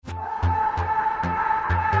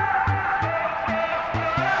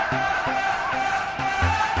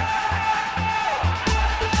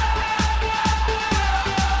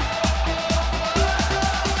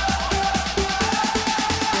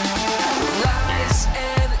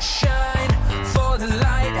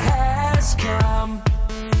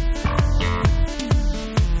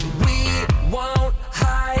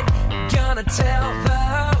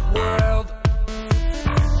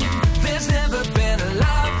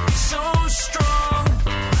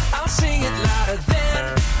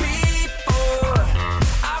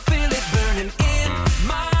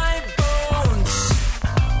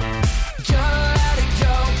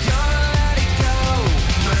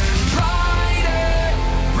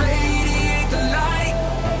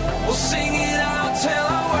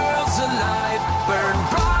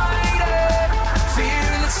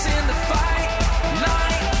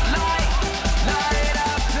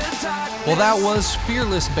That was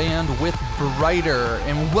Fearless Band with Brighter,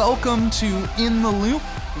 and welcome to In the Loop,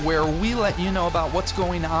 where we let you know about what's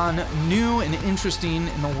going on new and interesting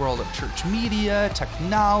in the world of church media,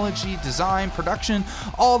 technology, design, production,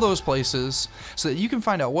 all those places, so that you can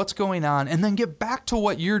find out what's going on and then get back to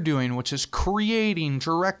what you're doing, which is creating,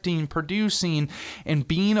 directing, producing, and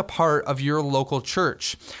being a part of your local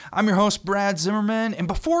church. I'm your host, Brad Zimmerman, and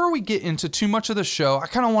before we get into too much of the show, I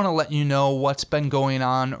kind of want to let you know what's been going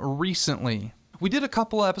on recently. We did a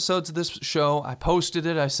couple episodes of this show. I posted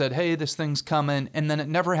it. I said, hey, this thing's coming. And then it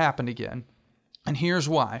never happened again. And here's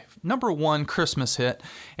why. Number one, Christmas hit,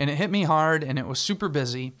 and it hit me hard, and it was super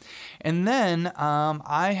busy. And then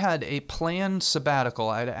I had a planned sabbatical.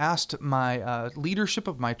 I had asked my leadership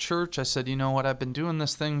of my church. I said, you know what, I've been doing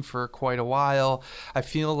this thing for quite a while. I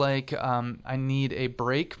feel like I need a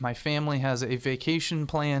break. My family has a vacation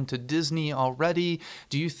plan to Disney already.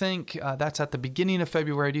 Do you think that's at the beginning of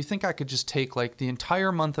February? Do you think I could just take like the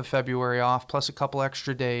entire month of February off, plus a couple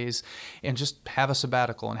extra days, and just have a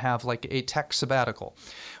sabbatical and have like a tech sabbatical?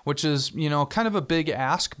 Which is, you know, kind of a big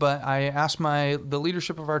ask, but I asked the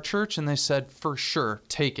leadership of our church, and they said, for sure,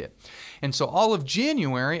 take it. And so all of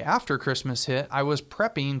January, after Christmas hit, I was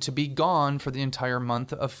prepping to be gone for the entire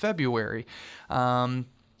month of February.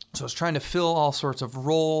 So I was trying to fill all sorts of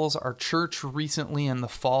roles. Our church recently in the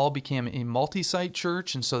fall became a multi-site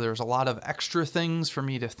church, and so there's a lot of extra things for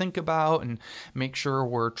me to think about and make sure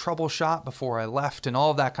we're troubleshot before I left and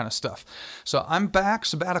all of that kind of stuff. So I'm back.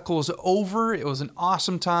 Sabbatical is over. It was an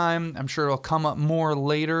awesome time. I'm sure it'll come up more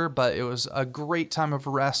later, but it was a great time of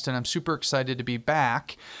rest, and I'm super excited to be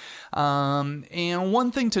back. And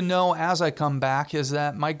one thing to know as I come back is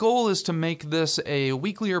that my goal is to make this a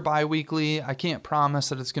weekly or bi-weekly. I can't promise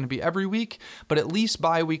that it's going to be every week, but at least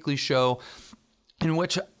bi-weekly show in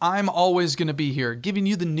which I'm always going to be here, giving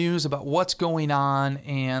you the news about what's going on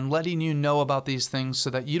and letting you know about these things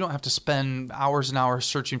so that you don't have to spend hours and hours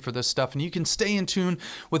searching for this stuff, and you can stay in tune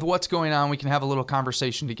with what's going on. We can have a little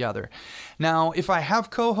conversation together. Now, if I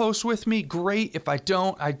have co-hosts with me, great. If I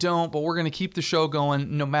don't, I don't, but we're going to keep the show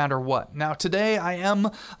going no matter what. Now, today I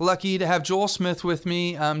am lucky to have Joel Smith with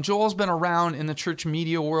me. Joel's been around in the church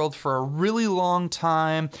media world for a really long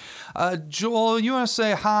time. Joel, you want to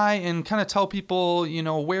say hi and kind of tell people, you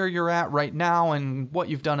know, where you're at right now and what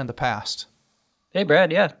you've done in the past? Hey,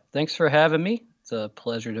 Brad. Yeah, thanks for having me. It's a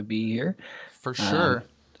pleasure to be here. For sure.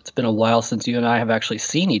 It's been a while since you and I have actually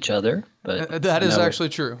seen each other, but that is actually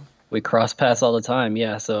true. We cross paths all the time.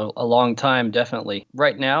 Yeah, so a long time, definitely.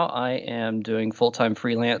 Right now, I am doing full-time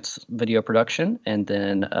freelance video production, and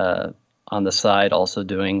then on the side, also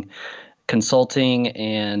doing consulting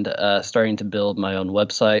and starting to build my own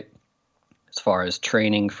website as far as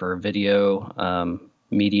training for video,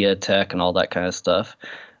 media, tech, and all that kind of stuff.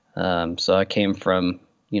 So I came from,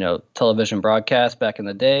 television broadcast back in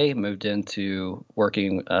the day, moved into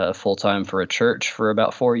working full-time for a church for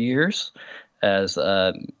about 4 years as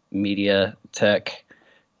media, tech,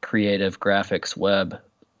 creative, graphics, web,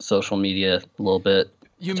 social media, a little bit,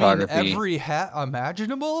 You photography. mean every hat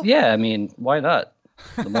imaginable? Yeah, I mean, why not?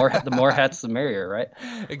 The more hats, the merrier, right?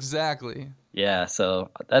 Exactly. Yeah, so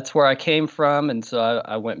that's where I came from, and so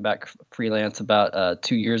I went back freelance about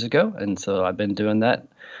 2 years ago, and so I've been doing that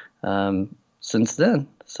since then.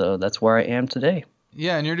 So that's where I am today.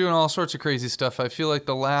 Yeah, and you're doing all sorts of crazy stuff. I feel like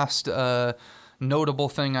the last notable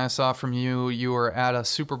thing I saw from you were at a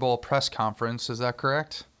Super Bowl press conference. Is that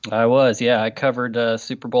correct? I was, yeah. I covered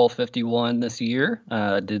Super Bowl 51 this year.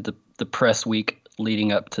 Did the press week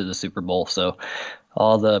leading up to the Super Bowl, so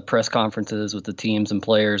all the press conferences with the teams and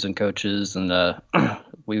players and coaches, and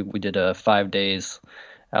we did 5 days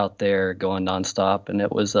out there going nonstop, and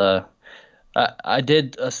it was I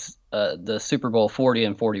did the Super Bowl 40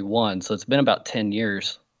 and 41, so it's been about 10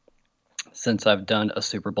 years since I've done a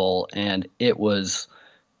Super Bowl, and it was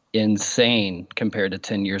insane compared to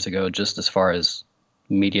 10 years ago, just as far as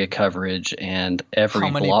media coverage and every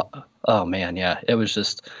blog. Oh man, yeah, it was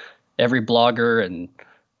just every blogger and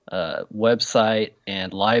website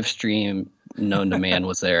and live stream known to man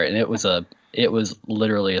was there, and it was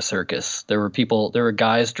literally a circus. There were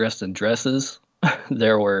guys dressed in dresses.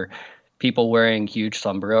 There were people wearing huge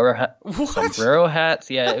sombrero hats.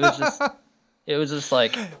 Yeah, it was just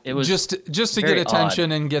like it was just to get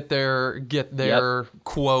attention and get their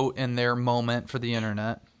quote and their moment for the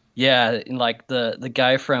internet. Yeah, and like the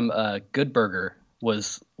guy from Good Burger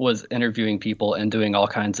was interviewing people and doing all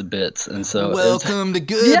kinds of bits, and so welcome to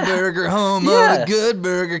Good Burger, home of Good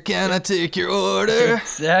Burger. Can I take your order?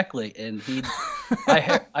 Exactly, and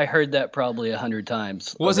I heard that probably 100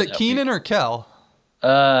 times. Was it Keenan or Kel?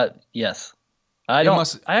 Yes. It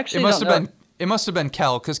must have It must have been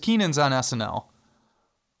Kel because Keenan's on SNL.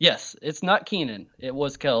 Yes, it's not Keenan. It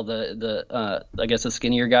was Kel, I guess the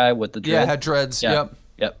skinnier guy with the dreads. Yeah, had dreads. Yeah. Yep.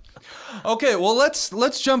 Yep. Okay, well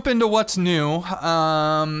let's jump into what's new,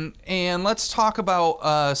 and let's talk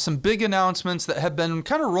about some big announcements that have been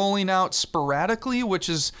kind of rolling out sporadically, which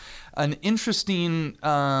is an interesting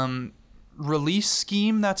release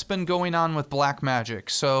scheme that's been going on with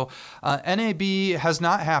Blackmagic. So NAB has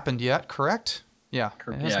not happened yet, correct? Yeah.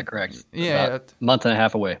 Yeah, correct. Yeah. About a month and a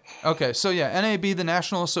half away. Okay, so yeah, NAB, the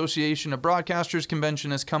National Association of Broadcasters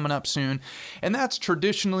Convention, is coming up soon, and that's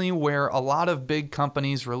traditionally where a lot of big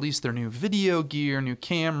companies release their new video gear, new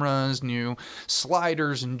cameras, new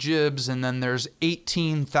sliders and jibs, and then there's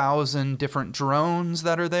 18,000 different drones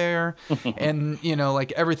that are there, and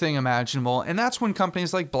like everything imaginable. And that's when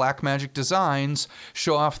companies like Blackmagic Designs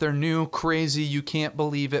show off their new crazy, you can't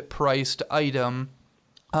believe it priced item.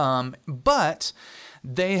 But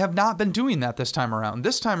they have not been doing that this time around.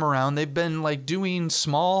 This time around, they've been like doing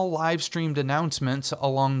small live streamed announcements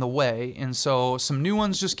along the way. And so some new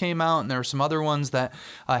ones just came out, and there are some other ones that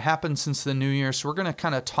happened since the new year. So we're going to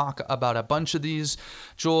kind of talk about a bunch of these.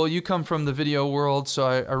 Joel, you come from the video world, so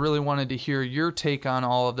I really wanted to hear your take on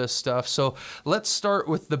all of this stuff. So let's start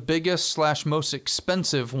with the biggest / most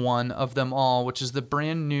expensive one of them all, which is the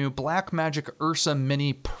brand new Blackmagic Ursa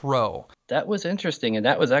Mini Pro. That was interesting, and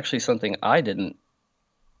that was actually something I didn't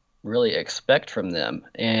really expect from them.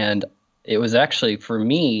 And it was actually, for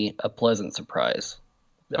me, a pleasant surprise.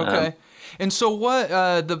 Okay. And so what,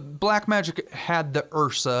 the Blackmagic had the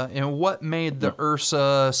Ursa, and what made the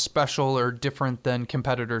Ursa special or different than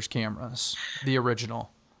competitors' cameras, the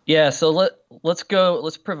original? Yeah, so let's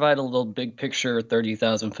provide a little big picture,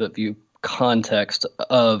 30,000 foot view context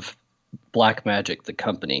of Blackmagic, the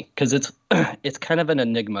company, because it's kind of an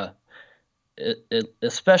enigma.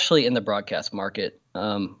 Especially in the broadcast market.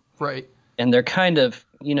 Right. And they're kind of,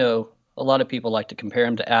 a lot of people like to compare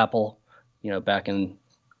them to Apple, back in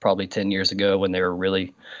probably 10 years ago when they were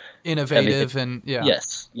really innovative and yeah.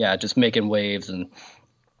 Yes. Yeah. Just making waves. And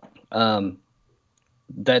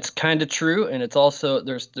that's kind of true. And it's also,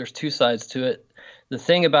 there's two sides to it. The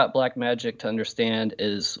thing about Blackmagic to understand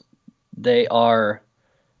is a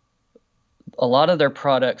lot of their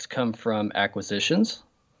products come from acquisitions.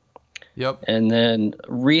 Yep. And then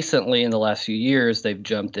recently, in the last few years, they've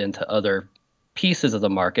jumped into other pieces of the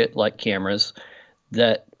market, like cameras,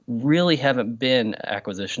 that really haven't been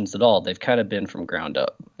acquisitions at all. They've kind of been from ground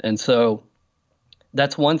up. And so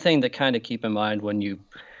that's one thing to kind of keep in mind when you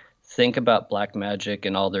think about Blackmagic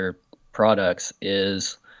and all their products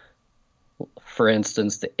is, for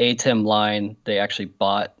instance, the ATEM line they actually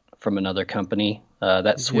bought from another company.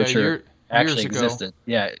 That switcher actually existed.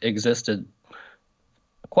 Yeah, it existed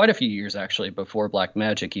quite a few years actually before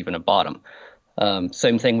Blackmagic even had bought them.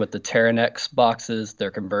 Same thing with the Teranex boxes, their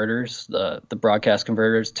converters, the broadcast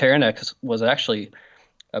converters. Teranex was actually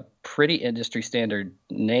a pretty industry standard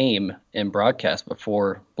name in broadcast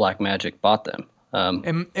before Blackmagic bought them.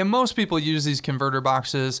 And most people use these converter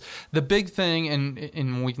boxes. The big thing,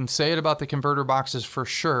 and we can say it about the converter boxes for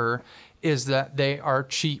sure, is that they are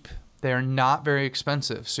cheap. They're not very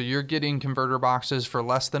expensive. So you're getting converter boxes for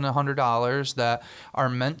less than $100 that are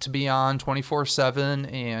meant to be on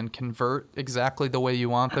 24/7 and convert exactly the way you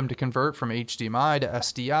want them to convert, from HDMI to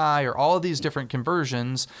SDI or all of these different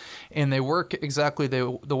conversions. And they work exactly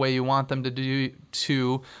the way you want them to do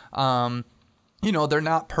they're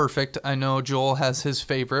not perfect. I know Joel has his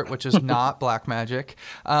favorite, which is not Blackmagic.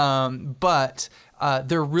 But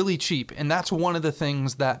they're really cheap. And that's one of the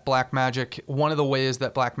things that one of the ways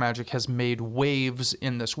that Blackmagic has made waves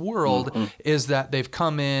in this world is that they've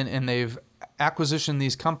come in and they've acquisitioned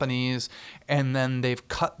these companies, and then they've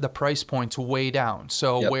cut the price points way down.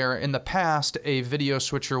 So where in the past a video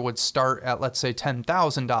switcher would start at, let's say,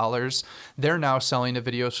 $10,000, they're now selling a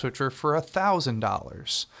video switcher for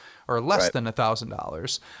 $1,000 or less than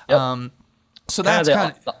 $1,000. Yep. So that's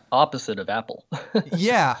kind of the opposite of Apple.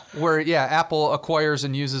 where Apple acquires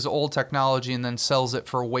and uses old technology and then sells it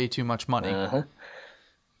for way too much money.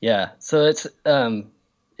 Yeah, so it's an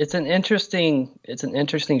interesting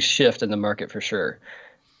shift in the market for sure.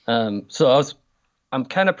 So I'm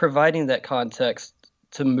kind of providing that context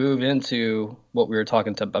to move into what we were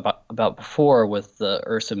talking about before with the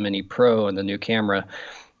Ursa Mini Pro and the new camera.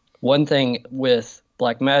 One thing with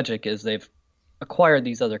Blackmagic is they've acquired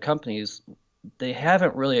these other companies. They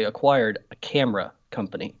haven't really acquired a camera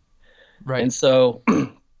company. Right. And so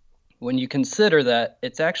when you consider that,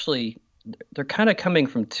 it's actually, they're kind of coming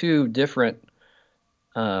from two different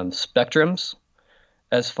spectrums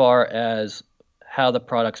as far as how the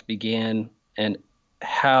products began and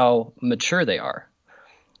how mature they are.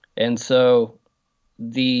 And so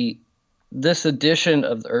the this edition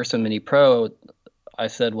of the Ursa Mini Pro, I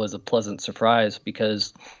said, was a pleasant surprise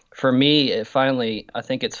because for me, I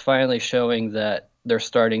think it's finally showing that they're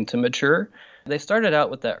starting to mature. They started out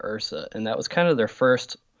with that Ursa, and that was kind of their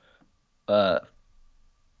first uh,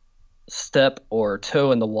 step or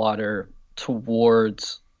toe in the water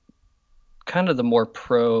towards kind of the more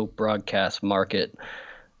pro broadcast market.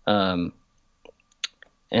 Um,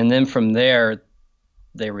 and then from there,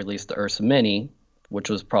 they released the Ursa Mini, which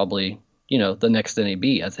was probably, the next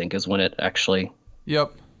NAB, I think, is when it actually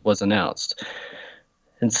Yep. was announced.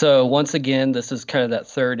 And so once again, this is kind of that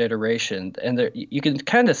third iteration, and you can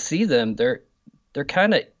kind of see them. They're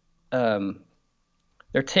kind of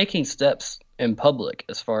they're taking steps in public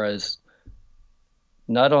as far as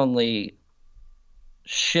not only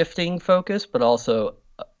shifting focus, but also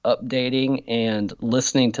updating and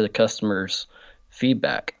listening to the customers'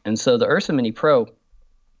 feedback. And so the Ursa Mini Pro,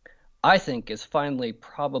 I think, is finally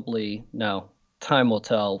probably, now time will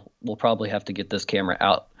tell, we'll probably have to get this camera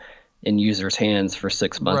out in users' hands for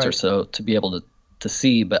 6 months or Right. so to be able to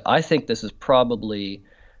see. But I think this is probably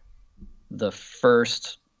the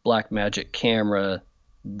first Blackmagic camera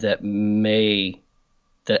that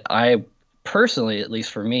I personally, at least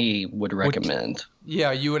for me, would recommend.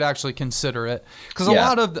 Yeah, you would actually consider it because Yeah.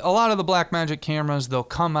 a lot of the Blackmagic cameras, they'll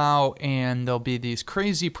come out and there'll be these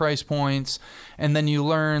crazy price points, and then you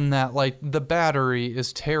learn that like the battery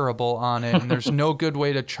is terrible on it and there's no good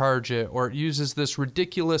way to charge it, or it uses this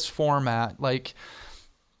ridiculous format. Like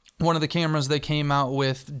one of the cameras they came out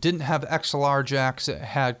with didn't have XLR jacks; it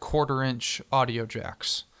had 1/4-inch audio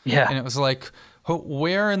jacks. Yeah. And it was like,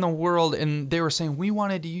 where in the world? And they were saying we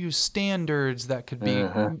wanted to use standards that could be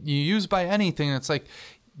used by anything. It's like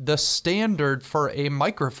the standard for a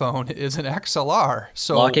microphone is an XLR.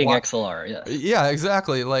 So Locking XLR, yes. yeah,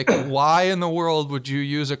 exactly. Like, why in the world would you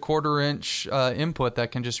use a 1/4-inch input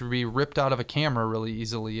that can just be ripped out of a camera really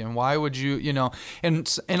easily? And why would you,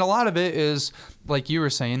 and a lot of it is, like you were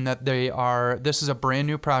saying, that this is a brand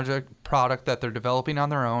new product that they're developing on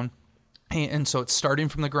their own. And so it's starting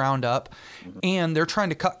from the ground up, and they're trying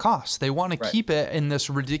to cut costs. They want to keep it in this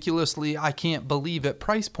ridiculously, I can't believe it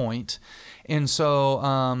price point. And so,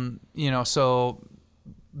 so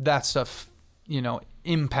that stuff,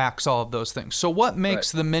 impacts all of those things. So what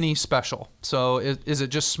makes the Mini special? So is it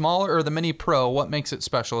just smaller, or the Mini Pro? What makes it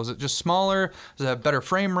special? Is it just smaller? Does it have better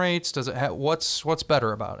frame rates? Does it have, what's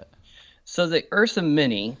better about it? So the Ursa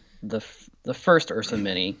Mini, the first Ursa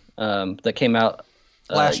Mini that came out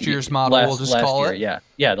Last year's model, we'll just call it.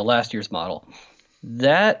 Yeah, the last year's model.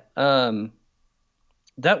 That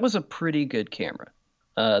was a pretty good camera.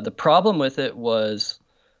 The problem with it was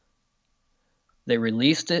they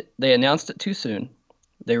announced it too soon.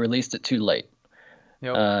 They released it too late.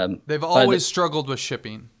 Yep. They've always struggled with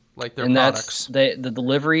shipping, like their products. The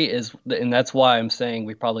delivery is, and that's why I'm saying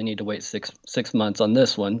we probably need to wait six months on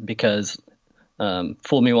this one, because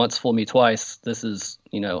fool me once, fool me twice. This is,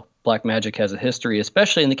 Blackmagic has a history,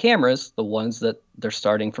 especially in the cameras, the ones that they're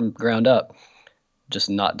starting from ground up, just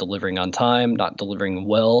not delivering on time, not delivering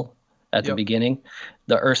well at the beginning.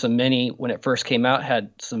 The Ursa Mini, when it first came out,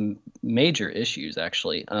 had some major issues,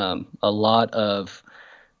 actually. A lot of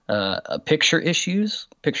picture issues,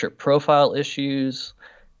 picture profile issues.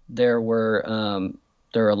 There were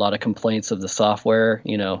a lot of complaints of the software,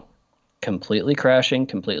 completely crashing,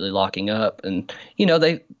 completely locking up, and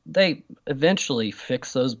they eventually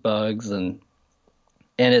fix those bugs, and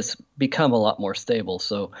it's become a lot more stable.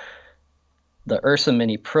 So the Ursa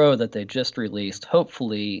Mini Pro that they just released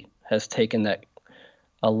hopefully has taken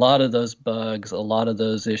a lot of those bugs, a lot of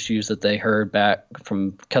those issues that they heard back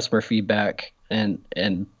from customer feedback, and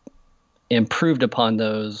improved upon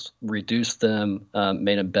those, reduced them,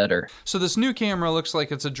 made them better. So this new camera looks like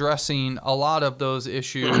it's addressing a lot of those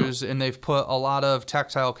issues, and they've put a lot of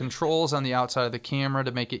tactile controls on the outside of the camera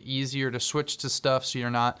to make it easier to switch to stuff, so you're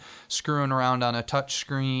not screwing around on a touch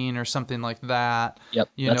screen or something like that. Yep,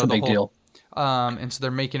 that's a big deal. And so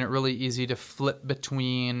they're making it really easy to flip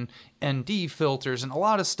between ND filters and a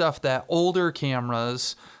lot of stuff that older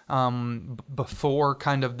cameras, before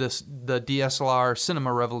kind of the DSLR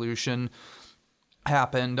cinema revolution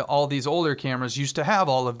happened, all these older cameras used to have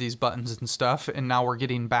all of these buttons and stuff, and now we're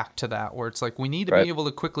getting back to that, where it's like we need to be able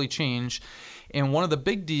to quickly change. And one of the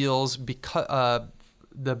big deals, because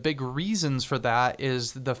the big reasons for that,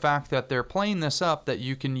 is the fact that they're playing this up, that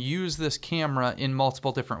you can use this camera in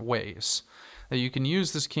multiple different ways. That you can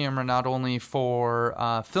use this camera not only for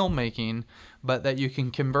filmmaking, but that you can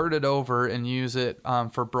convert it over and use it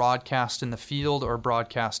for broadcast in the field or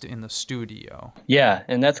broadcast in the studio. Yeah,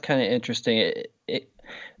 and that's kind of interesting.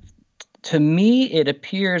 To me, it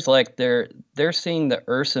appears like they're seeing the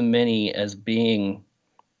Ursa Mini as being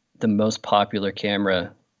the most popular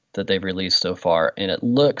camera that they've released so far, and it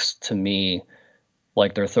looks to me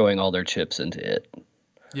like they're throwing all their chips into it.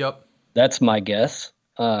 Yep. That's my guess.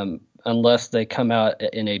 Unless they come out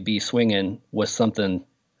at NAB swinging with something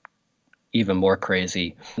even more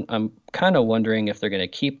crazy. I'm kind of wondering if they're going to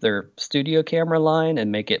keep their studio camera line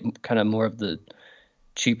and make it kind of more of the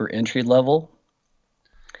cheaper entry level.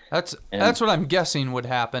 That's what I'm guessing would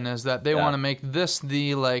happen, is that they want to make this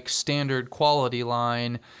the like standard quality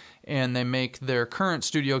line, and they make their current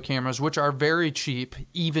studio cameras, which are very cheap,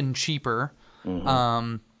 even cheaper.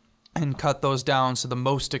 And cut those down, so the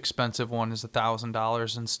most expensive one is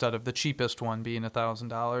 $1,000 instead of the cheapest one being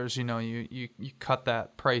 $1,000. You know, you cut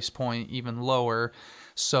that price point even lower,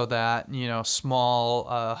 so that, you know, small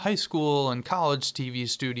high school and college TV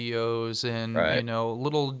studios and you know,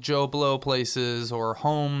 little Joe Blow places or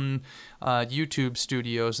home YouTube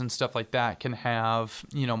studios and stuff like that can have,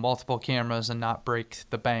 you know, multiple cameras and not break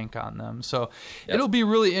the bank on them. So it'll be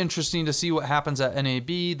really interesting to see what happens at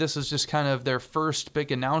NAB. This is just kind of their first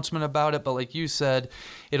big announcement about it, but like you said,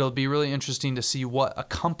 it'll be really interesting to see what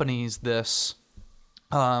accompanies this,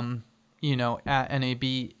 you know, at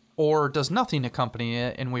NAB, or does nothing accompany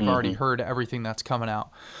it, and we've already heard everything that's coming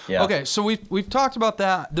out. Yeah. Okay, so we've talked about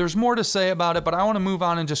that. There's more to say about it, but I want to move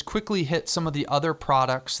on and just quickly hit some of the other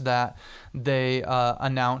products that they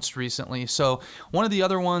announced recently. So one of the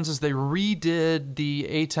other ones is they redid the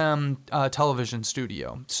ATEM television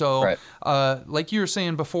studio. So like you were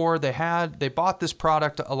saying before, they bought this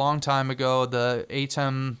product a long time ago, the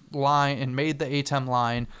ATEM line, and made the ATEM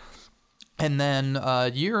line. And then a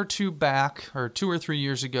year or two back, or 2 or 3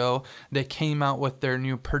 years ago, they came out with their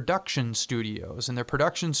new production studios. And their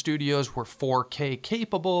production studios were 4K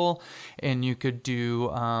capable, and you could do,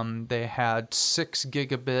 they had 6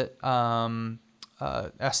 gigabit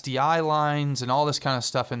SDI lines and all this kind of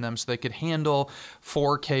stuff in them, so they could handle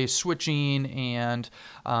 4K switching, and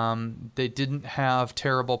they didn't have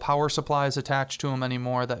terrible power supplies attached to them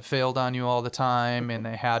anymore that failed on you all the time, and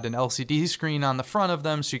they had an LCD screen on the front of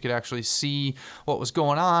them so you could actually see what was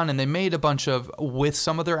going on. And they made with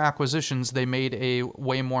some of their acquisitions, they made a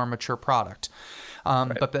way more mature product.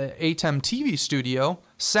 But the ATEM TV studio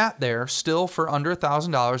sat there still for under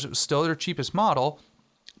 $1,000. It was still their cheapest model,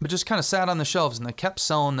 but just kind of sat on the shelves, and they kept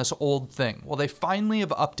selling this old thing. Well, they finally have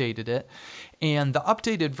updated it, and the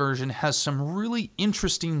updated version has some really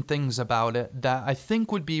interesting things about it that I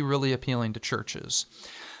think would be really appealing to churches.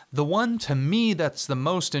 The one to me that's the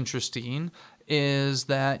most interesting is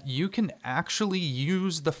that you can actually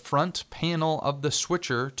use the front panel of the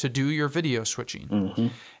switcher to do your video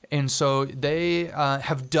switching. And so they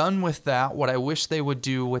have done with that what I wish they would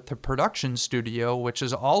do with the production studio, which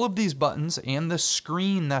is all of these buttons and the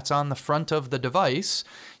screen that's on the front of the device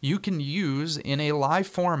you can use in a live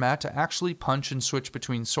format to actually punch and switch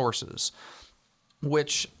between sources,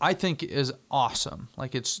 which I think is awesome.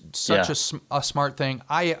 Like, it's such a smart thing.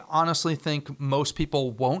 I honestly think most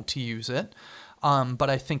people won't use it, but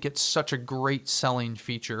I think it's such a great selling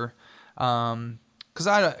feature.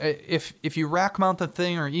 Because if you rack mount the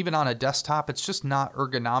thing, or even on a desktop, it's just not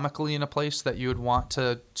ergonomically in a place that you would want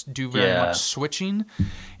to do very much switching.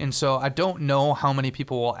 And so I don't know how many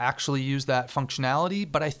people will actually use that functionality,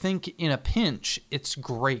 but I think in a pinch, it's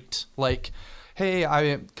great. Like,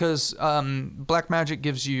 hey, because Blackmagic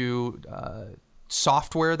gives you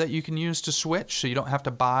software that you can use to switch, so you don't have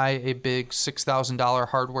to buy a big $6,000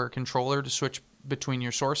 hardware controller to switch between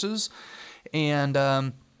your sources.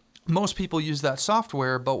 And most people use that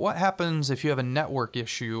software, but what happens if you have a network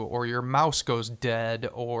issue, or your mouse goes dead,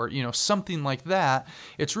 or, you know, something like that?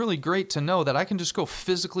 It's really great to know that I can just go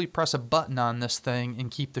physically press a button on this thing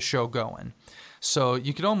and keep the show going. So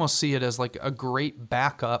you could almost see it as like a great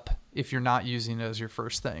backup if you're not using it as your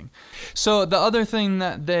first thing. So the other thing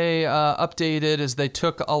that they updated is they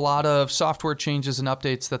took a lot of software changes and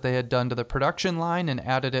updates that they had done to the production line and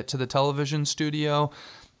added it to the television studio.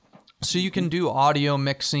 So you can do audio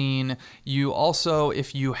mixing. You also,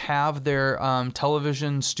 if you have their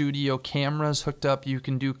television studio cameras hooked up, you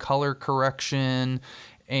can do color correction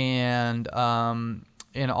and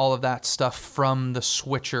all of that stuff from the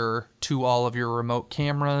switcher to all of your remote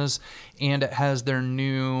cameras. And it has their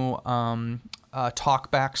new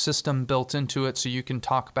talkback system built into it, so you can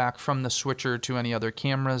talk back from the switcher to any other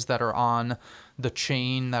cameras that are on the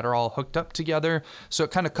chain that are all hooked up together. So it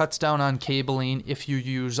kind of cuts down on cabling if you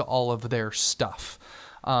use all of their stuff.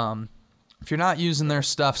 If you're not using their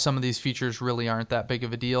stuff, some of these features really aren't that big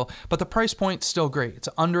of a deal, but the price point's still great. It's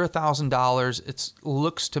under $1,000. It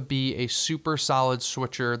looks to be a super solid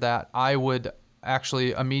switcher that I would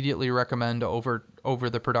actually immediately recommend over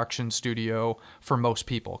the production studio for most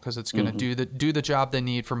people, because it's going to do the job they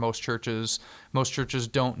need for most churches. Most churches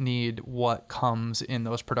don't need what comes in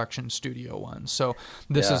those production studio ones. So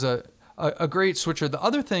this is a great switcher. The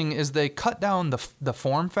other thing is they cut down the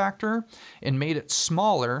form factor and made it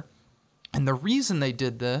smaller. And the reason they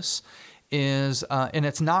did this is, and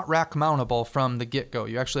it's not rack mountable from the get-go.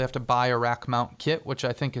 You actually have to buy a rack mount kit, which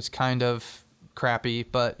I think is kind of crappy,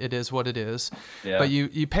 but it is what it is. Yeah. But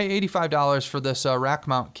you pay $85 for this rack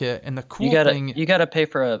mount kit, and the cool thing, you gotta pay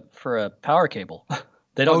for a power cable.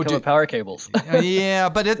 They don't come with power cables. Yeah,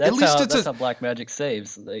 but at least that's how Blackmagic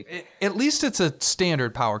saves. At least it's a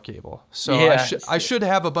standard power cable. So yeah, I should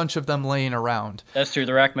have a bunch of them laying around. That's true.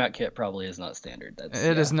 The rack mount kit probably is not standard.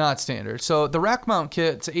 It is not standard. So the rack mount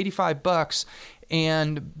kit, it's $85.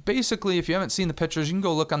 And basically, if you haven't seen the pictures, you can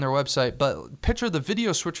go look on their website. But picture the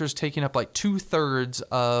video switchers taking up like 2/3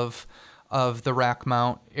 of the rack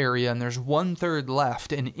mount area, and there's 1/3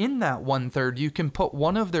 left. And in that 1/3, you can put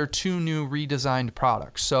one of their 2 new redesigned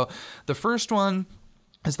products. So the first one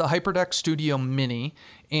is the HyperDeck Studio Mini.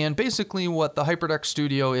 And basically what the HyperDeck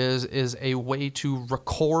Studio is a way to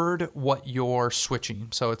record what you're switching.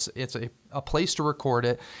 So it's a place to record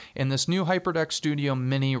it. And this new HyperDeck Studio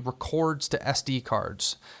Mini records to SD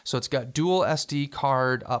cards. So it's got dual SD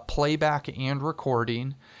card playback and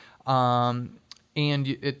recording. And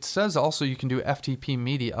it says also you can do FTP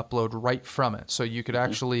media upload right from it. So you could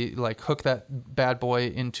actually like hook that bad boy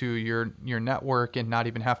into your network and not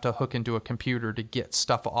even have to hook into a computer to get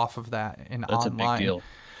stuff off of that and That's online. A big deal.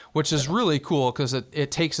 Which is really cool because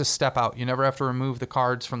it takes a step out. You never have to remove the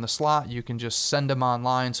cards from the slot. You can just send them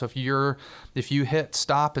online. So if you hit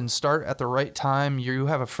stop and start at the right time, you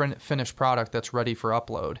have a finished product that's ready for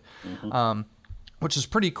upload. Which is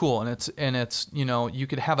pretty cool, and it's you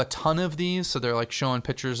could have a ton of these, so they're like showing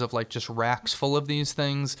pictures of like just racks full of these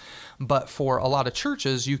things. But for a lot of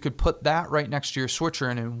churches, you could put that right next to your switcher,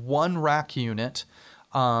 and in one rack unit,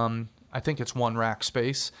 I think it's one rack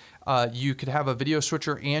space, you could have a video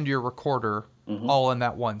switcher and your recorder all in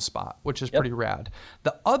that one spot, which is pretty rad.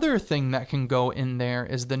 The other thing that can go in there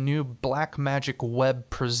is the new Blackmagic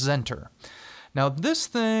Web Presenter. Now, this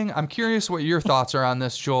thing, I'm curious what your thoughts are on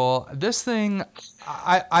this, Joel. This thing,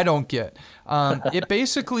 I don't get. It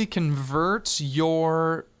basically converts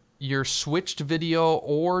your switched video,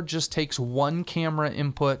 or just takes one camera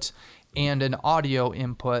input and an audio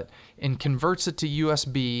input and converts it to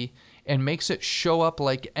USB and makes it show up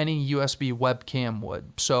like any USB webcam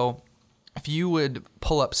would. So if you would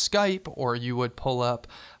pull up Skype, or you would pull up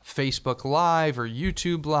Facebook Live or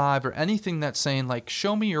YouTube Live or anything that's saying like,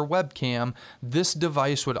 show me your webcam, this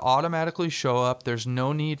device would automatically show up. There's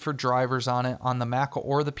no need for drivers on it on the Mac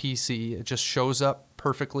or the PC. It just shows up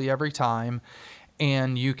perfectly every time.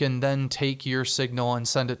 And you can then take your signal and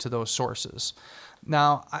send it to those sources.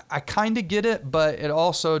 Now, I kind of get it, but it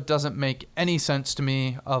also doesn't make any sense to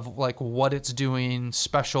me of like what it's doing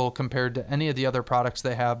special compared to any of the other products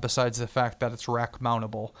they have, besides the fact that it's rack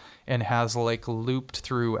mountable and has like looped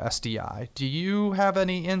through SDI. Do you have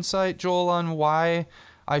any insight, Joel, on why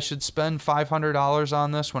I should spend $500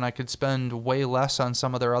 on this when I could spend way less on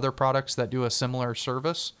some of their other products that do a similar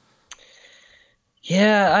service?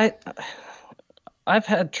 Yeah, I've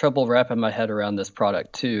had trouble wrapping my head around this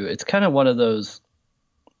product too. It's kind of one of those,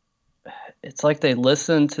 it's like they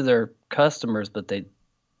listen to their customers, but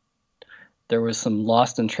there was some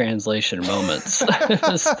lost in translation moments.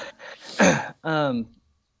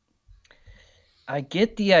 I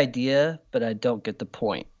get the idea, but I don't get the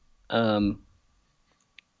point.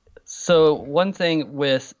 So one thing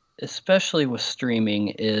especially with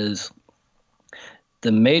streaming, is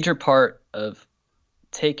the major part of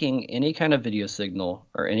taking any kind of video signal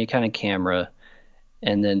or any kind of camera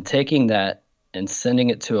and then taking that and sending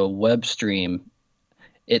it to a web stream,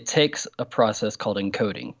 it takes a process called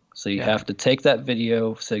encoding. So you have to take that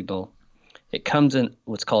video signal. It comes in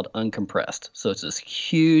what's called uncompressed. So it's this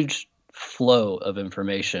huge flow of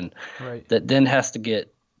information that then has to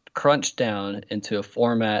get crunched down into a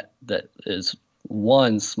format that is,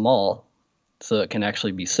 one, small, so it can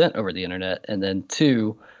actually be sent over the internet, and then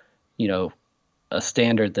two, a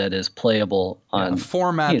standard that is playable on a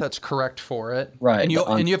format that's correct for it. Right. And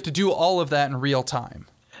you have to do all of that in real time.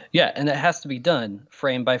 Yeah, and it has to be done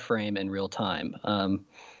frame by frame in real time.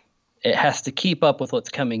 It has to keep up with what's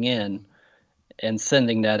coming in and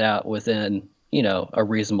sending that out within, a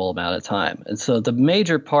reasonable amount of time. And so the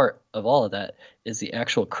major part of all of that is the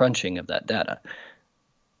actual crunching of that data.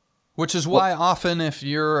 Which is why often if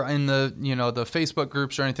you're in the, the Facebook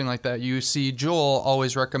groups or anything like that, you see Joel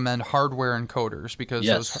always recommend hardware encoders, because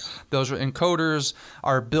those encoders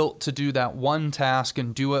are built to do that one task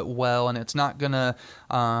and do it well, and it's not going to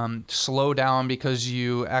slow down because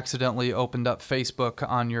you accidentally opened up Facebook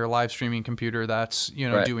on your live streaming computer that's,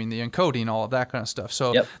 doing the encoding, all of that kind of stuff.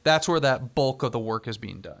 So that's where that bulk of the work is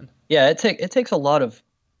being done. Yeah, it takes a lot of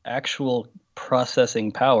actual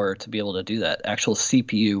processing power to be able to do that, actual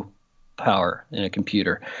CPU power in a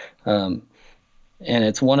computer. And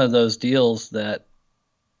it's one of those deals that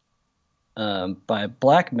by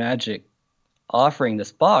Blackmagic offering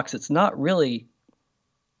this box, it's not really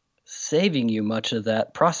saving you much of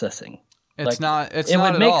that processing. It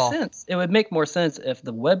would make sense. It would make more sense if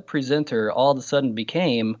the web presenter all of a sudden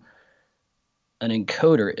became an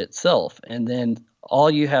encoder itself, and then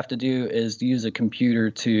all you have to do is use a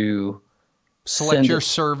computer to select your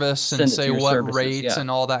service and say what rates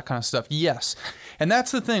and all that kind of stuff. Yes. And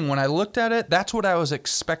that's the thing. When I looked at it, that's what I was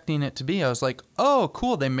expecting it to be. I was like, oh,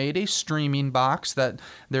 cool. They made a streaming box that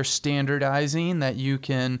they're standardizing, that you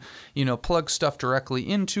can, plug stuff directly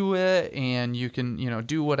into it, and you can,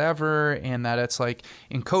 do whatever, and that it's like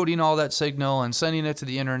encoding all that signal and sending it to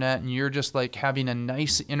the internet, and you're just like having a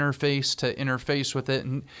nice interface to interface with it.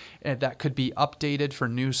 And that could be updated for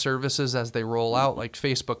new services as they roll out, like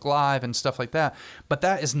Facebook Live and stuff like that. But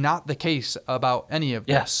that is not the case about any of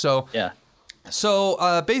this.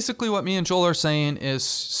 So basically what me and Joel are saying is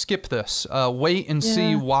skip this. Wait and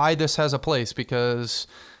see why this has a place, because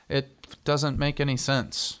it doesn't make any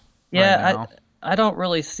sense. Yeah, right, I don't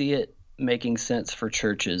really see it making sense for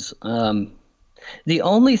churches. The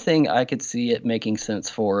only thing I could see it making sense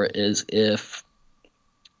for is if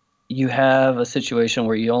you have a situation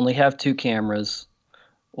where you only have 2 cameras,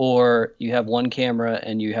 or you have 1 camera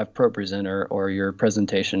and you have ProPresenter or your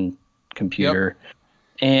presentation computer. Yep.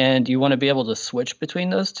 And you want to be able to switch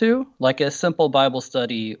between those two, like a simple Bible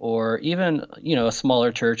study, or even, a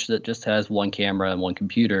smaller church that just has 1 camera and 1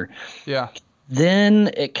 computer. Yeah.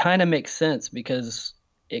 Then it kind of makes sense, because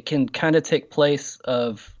it can kind of take place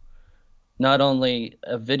of not only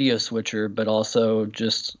a video switcher, but also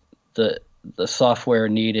just the software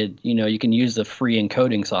needed. You can use the free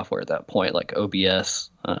encoding software at that point, like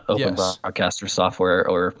OBS, Open Broadcaster software,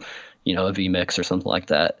 or, a vMix or something like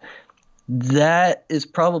that. That is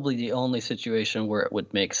probably the only situation where it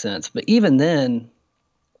would make sense. But even then,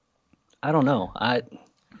 I don't know.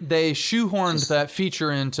 They shoehorned that feature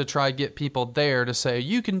in to try to get people there to say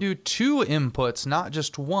you can do 2 inputs, not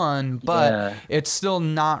just 1, but it's still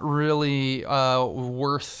not really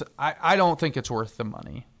worth. I don't think it's worth the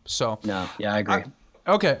money. So no, I agree.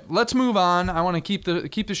 Okay, let's move on. I want to keep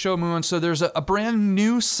the show moving. So there's a brand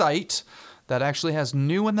new site that actually has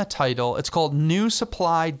new in the title. It's called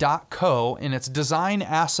newsupply.co, and it's design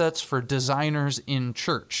assets for designers in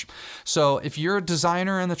church. So if you're a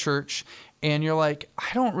designer in the church and you're like, I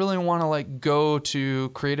don't really want to go to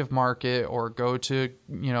Creative Market or go to,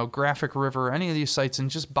 Graphic River, any of these sites and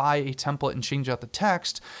just buy a template and change out the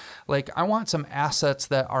text. I want some assets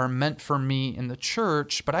that are meant for me in the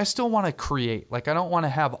church, but I still want to create. I don't want to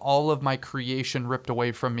have all of my creation ripped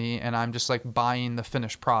away from me and I'm just buying the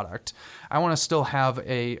finished product. I want to still have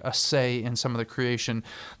a say in some of the creation.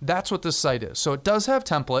 That's what this site is. So it does have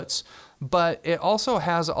templates, but it also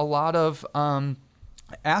has a lot of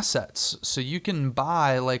assets. So you can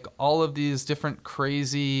buy all of these different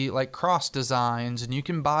crazy cross designs, and you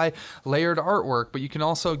can buy layered artwork, but you can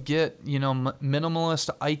also get minimalist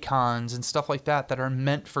icons and stuff like that are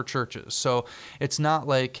meant for churches. So it's not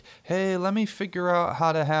hey, let me figure out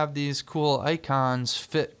how to have these cool icons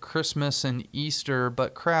fit Christmas and Easter,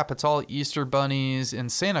 but crap, it's all Easter bunnies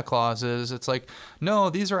and Santa Clauses. It's no,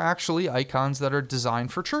 these are actually icons that are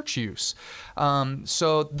designed for church use.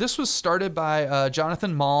 So this was started by Jonathan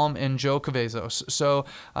Malm and Joe Cavazos. So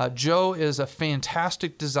Joe is a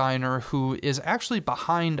fantastic designer who is actually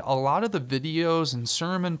behind a lot of the videos and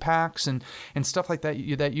sermon packs and stuff like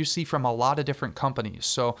that that you see from a lot of different companies.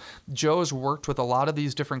 So Joe has worked with a lot of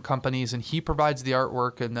these different companies, and he provides the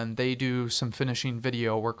artwork, and then they do some finishing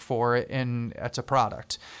video work for it, and it's a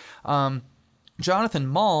product. Jonathan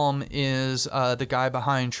Malm is the guy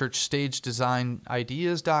behind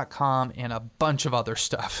ChurchStageDesignIdeas.com and a bunch of other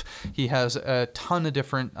stuff. He has a ton of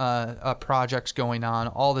different projects going on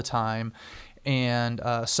all the time. And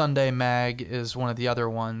Sunday Mag is one of the other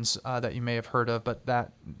ones that you may have heard of, but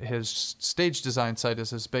that his stage design site is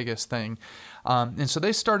his biggest thing. And so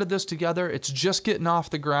they started this together. It's just getting off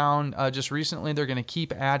the ground. Just recently, they're going to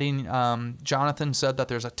keep adding. Jonathan said that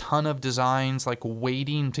there's a ton of designs like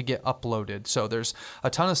waiting to get uploaded. So there's a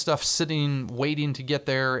ton of stuff sitting, waiting to get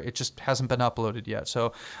there. It just hasn't been uploaded yet.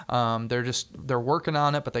 So they're working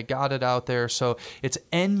on it, but they got it out there. So it's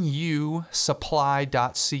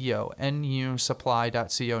nusupply.co,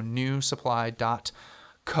 nusupply.co,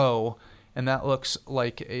 newsupply.co. And that looks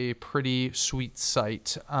like a pretty sweet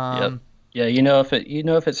site. Yep. Yeah,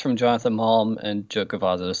 if it's from Jonathan Malm and Joe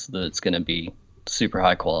Cavazos, that it's going to be super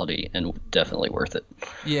high quality and definitely worth it.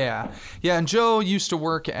 Yeah. And Joe used to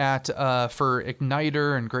work at for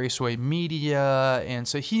Igniter and Graceway Media, and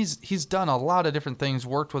so he's done a lot of different things,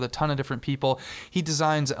 worked with a ton of different people. He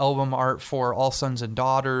designs album art for All Sons and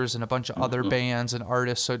Daughters and a bunch of other bands and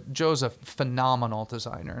artists. So Joe's a phenomenal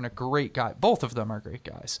designer and a great guy. Both of them are great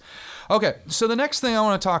guys. Okay, so the next thing I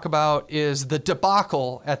want to talk about is the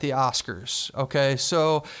debacle at the Oscars. Okay,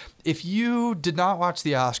 so if you did not watch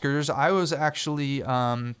the Oscars, I was actually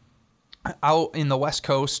out in the West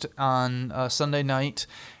Coast on Sunday night,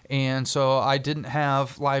 and so I didn't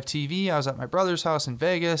have live TV. I was at my brother's house in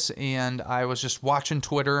Vegas, and I was just watching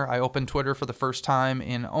Twitter. I opened Twitter for the first time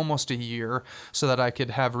in almost a year so that I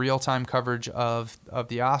could have real-time coverage of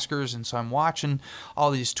the Oscars, and so I'm watching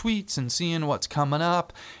all these tweets and seeing what's coming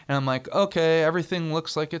up, and I'm like, okay, everything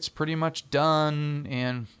looks like it's pretty much done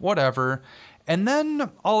and whatever. And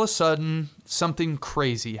then all of a sudden, something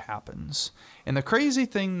crazy happens. And the crazy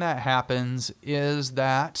thing that happens is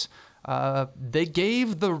that they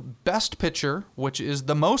gave the Best Picture, which is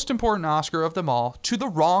the most important Oscar of them all, to the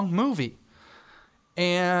wrong movie.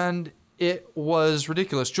 And it was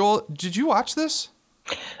ridiculous. Joel, did you watch this?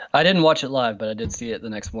 I didn't watch it live, but I did see it the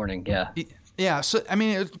next morning. Yeah. Yeah, so, I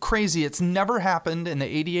mean, it's crazy. It's never happened in the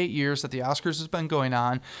 88 years that the Oscars has been going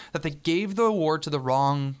on that they gave the award to the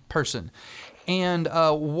wrong person. And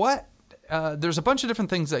there's a bunch of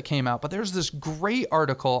different things that came out, but there's this great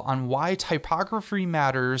article on why typography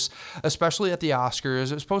matters, especially at the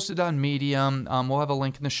Oscars. It was posted on Medium. We'll have a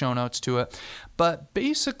link in the show notes to it. But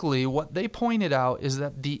basically, what they pointed out is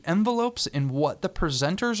that the envelopes and what the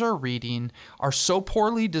presenters are reading are so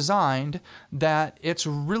poorly designed that it's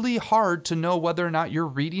really hard to know whether or not you're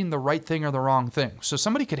reading the right thing or the wrong thing. So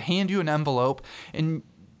somebody could hand you an envelope, and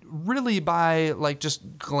really by like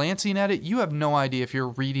just glancing at it, you have no idea if you're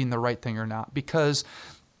reading the right thing or not, because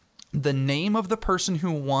the name of the person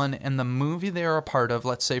who won and the movie they are a part of,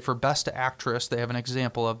 let's say for Best Actress, they have an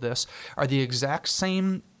example of this, are the exact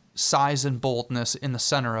same size and boldness in the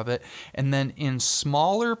center of it, and then in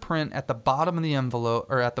smaller print at the bottom of the envelope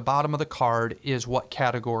or at the bottom of the card is what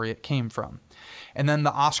category it came from. And then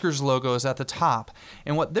the Oscars logo is at the top.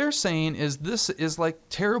 And what they're saying is this is like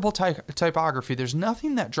terrible typography. There's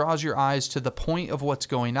nothing that draws your eyes to the point of what's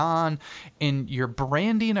going on. And you're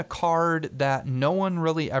branding a card that no one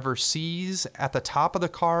really ever sees at the top of the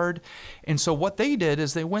card. And so what they did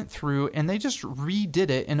is they went through and they just redid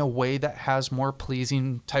it in a way that has more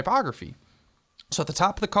pleasing typography. So at the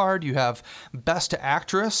top of the card, you have Best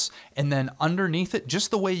Actress, and then underneath it,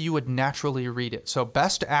 just the way you would naturally read it. So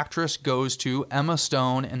Best Actress goes to Emma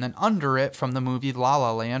Stone, and then under it from the movie La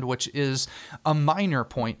La Land, which is a minor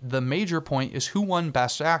point. The major point is who won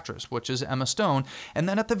Best Actress, which is Emma Stone. And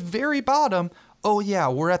then at the very bottom, oh yeah,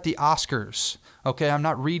 we're at the Oscars. Okay, I'm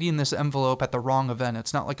not reading this envelope at the wrong event.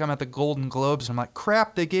 It's not like I'm at the Golden Globes. I'm like,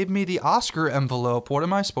 crap, they gave me the Oscar envelope. What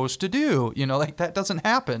am I supposed to do? Like that doesn't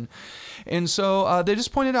happen. And so they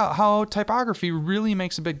just pointed out how typography really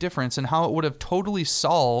makes a big difference and how it would have totally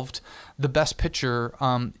solved the Best Picture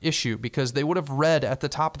issue, because they would have read at the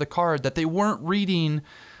top of the card that they weren't reading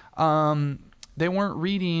the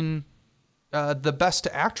Best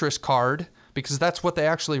Actress card, because that's what they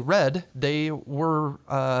actually read. They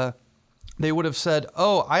would have said,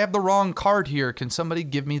 oh, I have the wrong card here. Can somebody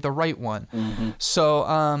give me the right one? Mm-hmm.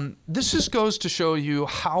 So this just goes to show you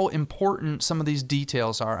how important some of these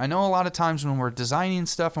details are. I know a lot of times when we're designing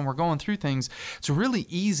stuff and we're going through things, it's really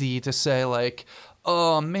easy to say like,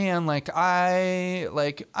 oh man, I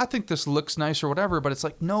think this looks nice or whatever, but it's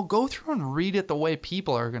like, no, go through and read it the way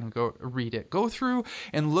people are going to go read it. Go through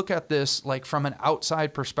and look at this like from an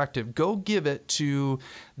outside perspective. Go give it to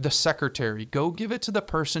the secretary. Go give it to the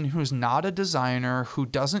person who's not a designer, who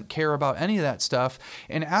doesn't care about any of that stuff,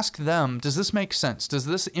 and ask them, does this make sense? Does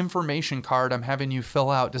this information card I'm having you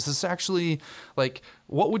fill out, does this actually,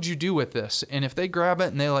 what would you do with this? And if they grab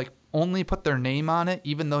it and they only put their name on it,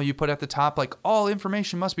 even though you put at the top, all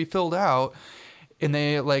information must be filled out, and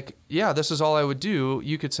they yeah, this is all I would do,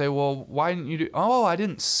 you could say, well, why didn't you do, oh, I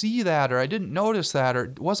didn't see that, or I didn't notice that, or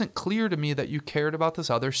it wasn't clear to me that you cared about this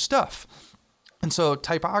other stuff. And so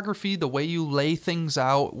typography, the way you lay things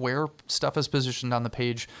out, where stuff is positioned on the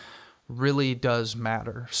page, really does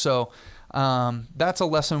matter. So that's a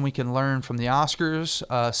lesson we can learn from the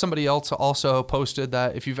Oscars. Somebody else also posted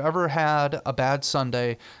that if you've ever had a bad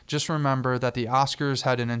Sunday, just remember that the Oscars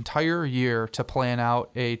had an entire year to plan out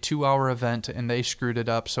a 2-hour event and they screwed it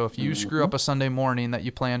up. So if you screw up a Sunday morning that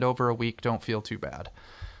you planned over a week, don't feel too bad.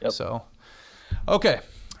 Yep. So, okay.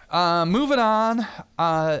 Moving on.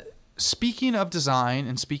 Speaking of design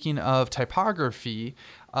and speaking of typography,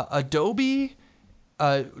 Adobe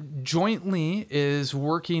jointly is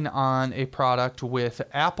working on a product with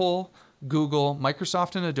Apple, Google,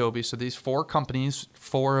 Microsoft, and Adobe. So these 4 companies,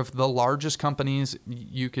 4 of the largest companies,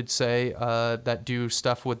 you could say, that do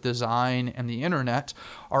stuff with design and the internet,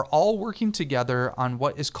 are all working together on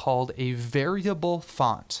what is called a variable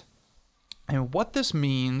font. And what this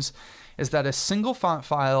means is that a single font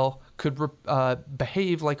file could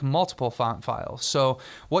behave like multiple font files. So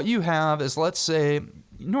what you have is, let's say,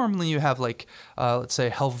 normally you have let's say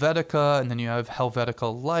Helvetica, and then you have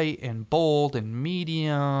Helvetica Light and Bold and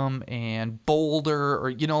Medium and Bolder, or,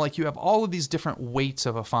 you have all of these different weights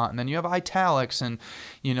of a font, and then you have italics and,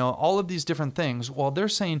 all of these different things. Well, they're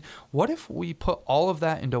saying, what if we put all of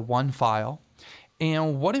that into one file?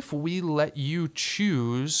 And what if we let you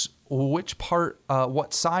choose which part,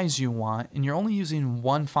 what size you want, and you're only using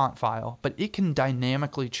one font file, but it can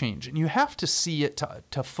dynamically change, and you have to see it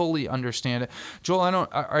to fully understand it. Joel,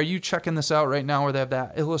 are you checking this out right now, where they have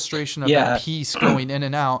that illustration of that piece going in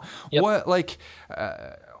and out? Yep.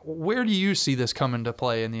 Where do you see this come into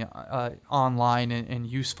play in the online and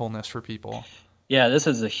usefulness for people? Yeah, this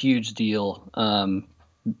is a huge deal.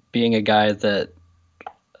 Being a guy that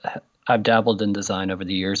I've dabbled in design over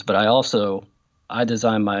the years, but I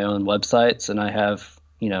design my own websites, and I have,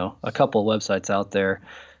 a couple of websites out there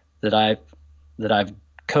that I've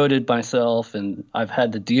coded myself, and I've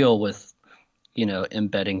had to deal with,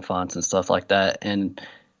 embedding fonts and stuff like that. And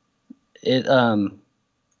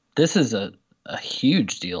this is a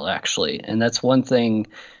huge deal, actually. And that's one thing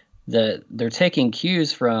that they're taking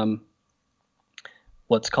cues from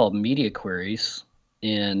what's called media queries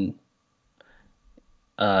in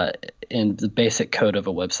the basic code of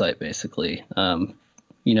a website, basically.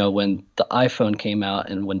 When the iPhone came out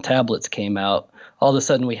and when tablets came out, all of a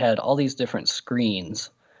sudden we had all these different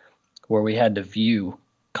screens where we had to view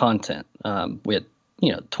content. We had,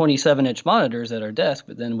 27-inch monitors at our desk,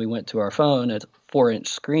 but then we went to our phone at a 4-inch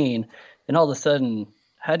screen, and all of a sudden,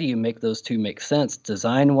 how do you make those two make sense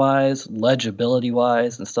design-wise,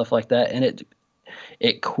 legibility-wise, and stuff like that? And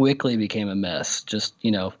it quickly became a mess. Just,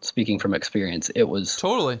 speaking from experience, it was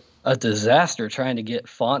totally a disaster trying to get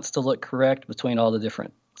fonts to look correct between all the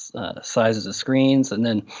different sizes of screens. And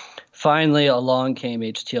then finally along came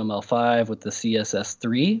HTML5 with the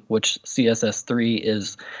CSS3, which CSS3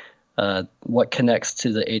 is what connects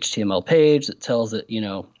to the HTML page that tells it,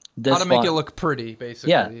 this how to make it look pretty,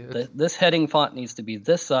 basically. Yeah, this heading font needs to be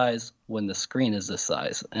this size when the screen is this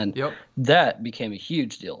size. And that became a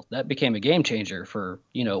huge deal. That became a game changer for,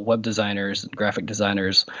 web designers and graphic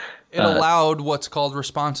designers. It allowed what's called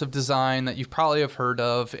responsive design that you probably have heard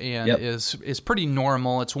of, and is pretty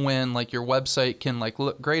normal. It's when your website can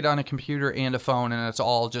look great on a computer and a phone, and it's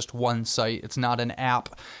all just one site. It's not an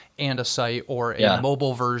app and a site, or a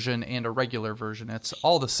mobile version and a regular version. It's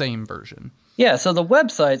all the same version. Yeah, so the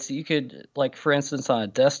websites, you could, for instance, on a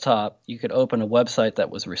desktop, you could open a website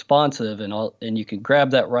that was responsive, and you could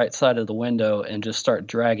grab that right side of the window and just start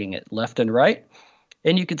dragging it left and right.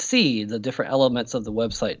 And you could see the different elements of the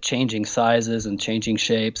website changing sizes and changing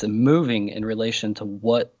shapes and moving in relation to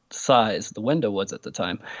what size the window was at the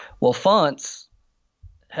time. Well, fonts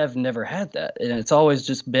have never had that. And it's always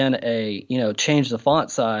just been change the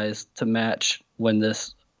font size to match when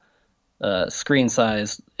this screen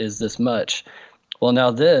size is this much. Well, now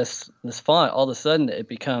this font, all of a sudden it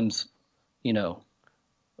becomes,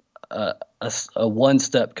 a one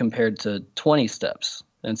step compared to 20 steps.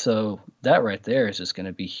 And so that right there is just going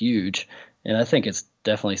to be huge. And I think it's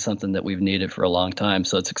definitely something that we've needed for a long time.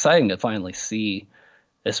 So it's exciting to finally see,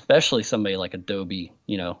 especially somebody like Adobe,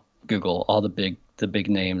 Google, all the big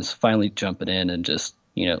names finally jumping in and just,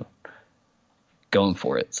 going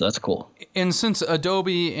for it. So that's cool. And since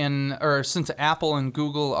since Apple and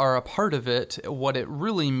Google are a part of it, what it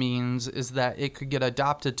really means is that it could get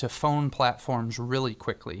adopted to phone platforms really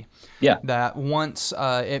quickly. Yeah. That once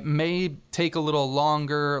it may take a little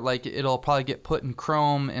longer, it'll probably get put in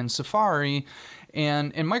Chrome and Safari,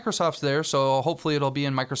 and Microsoft's there, so hopefully it'll be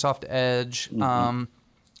in Microsoft Edge.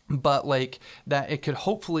 but like that it could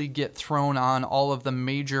hopefully get thrown on all of the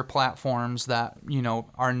major platforms that, you know,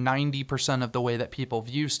 are 90% of the way that people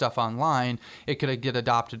view stuff online. It could get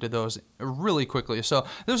adopted to those really quickly. So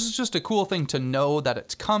this is just a cool thing to know that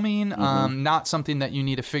it's coming. Not something that you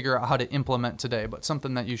need to figure out how to implement today, but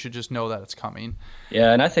something that you should just know that it's coming.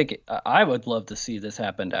 Yeah, and I think I would love to see this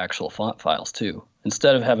happen to actual font files too,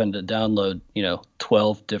 instead of having to download, you know,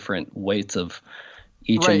 12 different weights of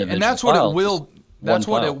each individual and that's file. what it will. That's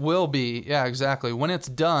what it will be. Yeah, exactly. When it's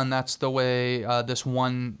done, that's the way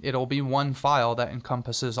it'll be one file that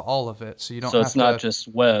encompasses all of it. So you don't. So it's not just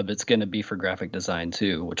web; it's going to be for graphic design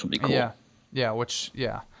too, which will be cool. Yeah.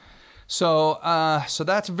 So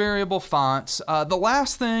that's variable fonts. The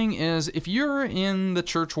last thing is, if you're in the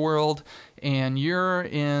church world and you're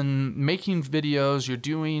in making videos, you're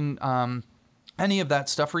doing any of that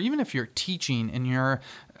stuff, or even if you're teaching and you're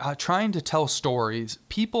trying to tell stories,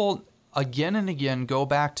 people again and again go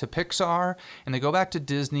back to Pixar and they go back to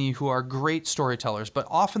Disney, who are great storytellers, but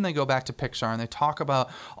often they go back to Pixar and they talk about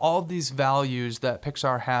all of these values that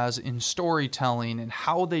Pixar has in storytelling and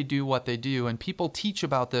how they do what they do. And people teach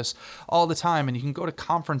about this all the time, and you can go to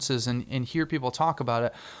conferences and hear people talk about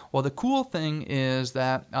it. Well, the cool thing is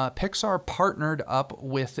that Pixar partnered up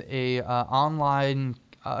with a online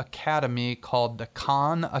academy called the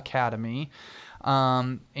Khan Academy.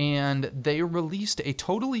 And they released a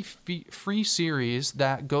totally free series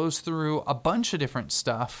that goes through a bunch of different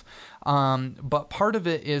stuff. But part of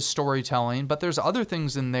it is storytelling, but there's other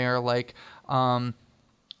things in there like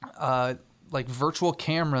virtual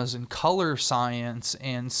cameras and color science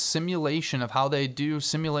and simulation of how they do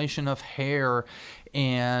simulation of hair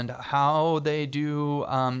and how they do,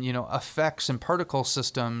 effects and particle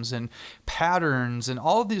systems and patterns and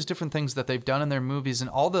all of these different things that they've done in their movies, and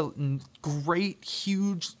all the great,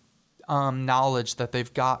 huge knowledge that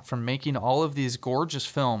they've got from making all of these gorgeous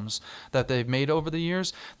films that they've made over the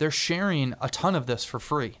years. They're sharing a ton of this for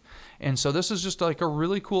free. And so this is just like a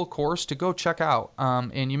really cool course to go check out.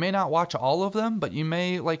 And you may not watch all of them, but you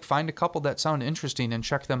may like find a couple that sound interesting and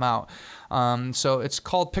check them out. So it's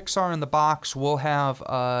called Pixar in the Box. We'll have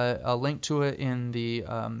a link to it in the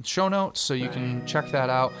show notes, so you can check that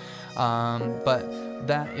out. But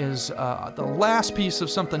that is the last piece of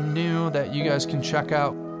something new that you guys can check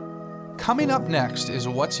out. Coming up next is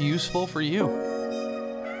what's useful for you.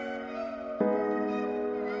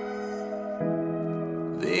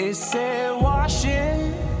 They said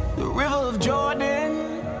washing the river of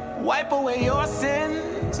Jordan, wipe away your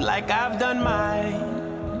sins like I've done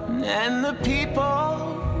mine. And the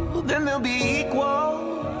people, then they'll be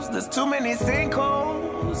equals. There's too many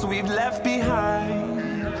sinkholes we've left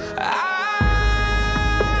behind. I'm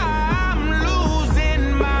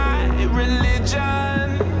losing my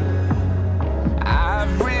religion.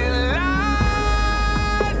 I've realized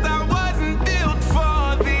I wasn't built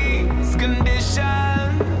for these conditions.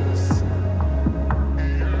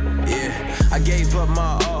 I gave up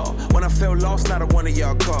my all. When I felt lost, not a one of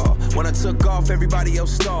y'all called. When I took off, everybody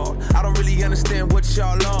else stalled. I don't really understand what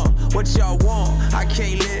y'all on, what y'all want. I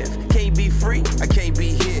can't live, can't be free, I can't be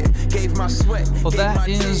here. Gave my sweat. Well, that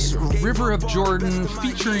is River of Jordan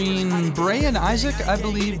featuring Bray and Isaac, I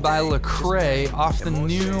believe, by Lecrae off the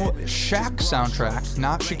new Shaq soundtrack,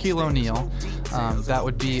 not Shaquille O'Neal. That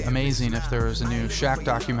would be amazing if there was a new Shaq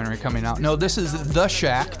documentary coming out. No, this is The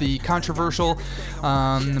Shaq, the controversial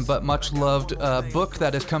but much loved book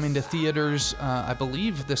that is coming to theaters, I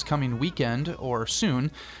believe, this coming weekend or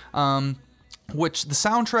soon. Which the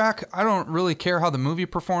soundtrack, I don't really care how the movie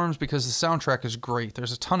performs because the soundtrack is great.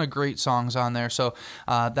 There's a ton of great songs on there, so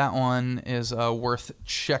that one is worth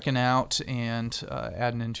checking out and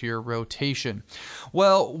adding into your rotation.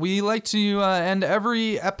 Well, we like to end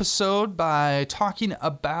every episode by talking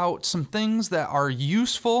about some things that are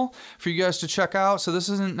useful for you guys to check out. So this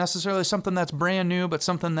isn't necessarily something that's brand new, but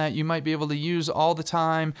something that you might be able to use all the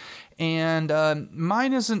time. And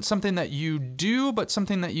mine isn't something that you do, but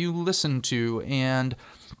something that you listen to. And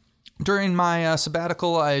during my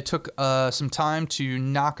sabbatical, I took some time to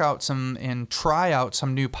knock out and try out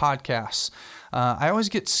some new podcasts. I always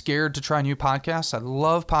get scared to try new podcasts. I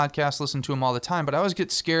love podcasts, listen to them all the time, but I always get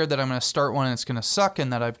scared that I'm going to start one and it's going to suck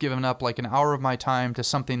and that I've given up like an hour of my time to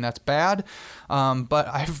something that's bad.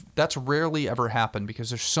 But that's rarely ever happened because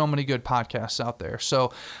there's so many good podcasts out there.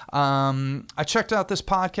 So I checked out this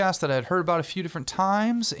podcast that I'd heard about a few different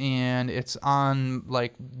times, and it's on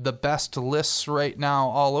like the best lists right now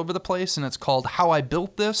all over the place, and it's called How I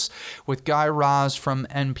Built This with Guy Raz from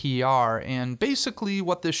NPR. And basically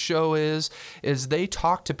what this show is they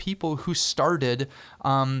talk to people who started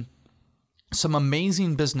some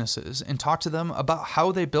amazing businesses and talk to them about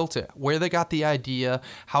how they built it, where they got the idea,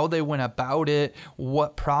 how they went about it,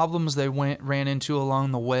 what problems they ran into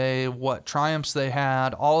along the way, what triumphs they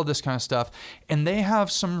had, all of this kind of stuff. And they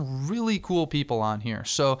have some really cool people on here.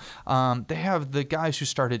 So they have the guys who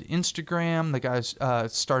started Instagram, the guys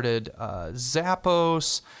started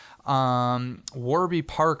Zappos, Warby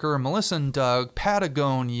Parker, Melissa and Doug,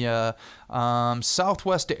 Patagonia,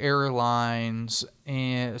 Southwest Airlines,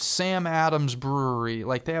 and Sam Adams Brewery.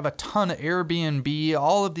 Like, they have a ton of Airbnb,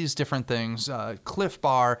 all of these different things, Cliff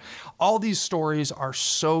Bar. All these stories are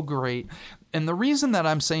so great. And the reason that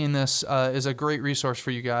I'm saying this is a great resource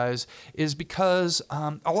for you guys is because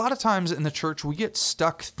a lot of times in the church, we get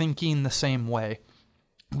stuck thinking the same way.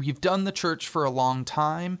 We've done the church for a long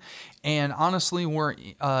time, and honestly, we're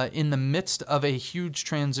in the midst of a huge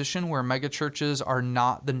transition where megachurches are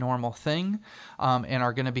not the normal thing, and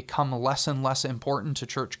are going to become less and less important to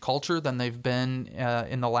church culture than they've been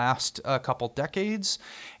in the last couple decades,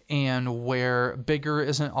 and where bigger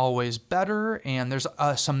isn't always better, and there's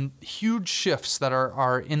some huge shifts that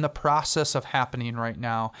are in the process of happening right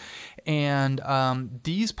now. And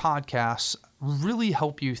these podcasts really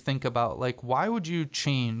help you think about, like, why would you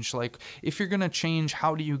change? Like, if you're going to change,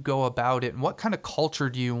 how do you go about it? And what kind of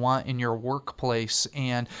culture do you want in your workplace?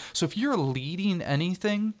 And so if you're leading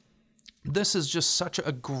anything, this is just such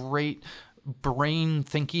a great brain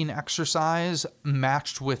thinking exercise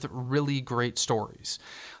matched with really great stories.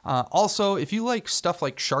 Also, if you like stuff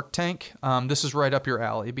like Shark Tank, this is right up your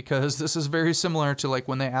alley, because this is very similar to, like,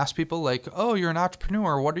 when they ask people, like, oh, you're an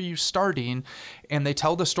entrepreneur, what are you starting? And they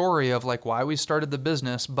tell the story of, like, why we started the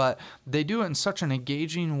business, but they do it in such an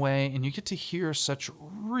engaging way, and you get to hear such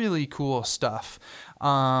really cool stuff.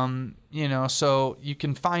 So you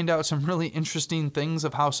can find out some really interesting things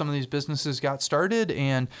of how some of these businesses got started.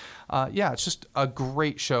 And it's just a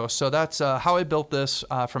great show. So that's How I Built This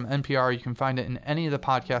from NPR. You can find it in any of the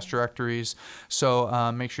podcast directories.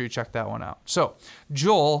 So make sure you check that one out. So,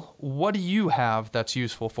 Joel, what do you have that's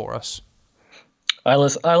useful for us? I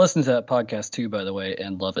listen to that podcast too, by the way,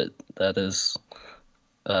 and love it. That is,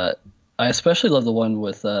 I especially love the one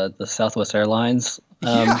with the Southwest Airlines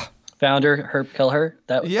founder, Herb Kelleher.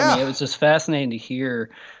 It was just fascinating to hear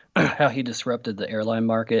how he disrupted the airline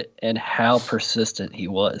market and how persistent he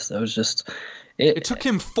was. That was just it took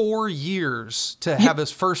him 4 years to have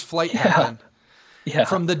his first flight happen. Yeah.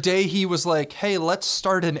 From the day he was like, hey, let's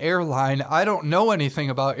start an airline. I don't know anything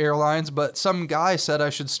about airlines, but some guy said I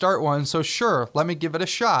should start one. So sure, let me give it a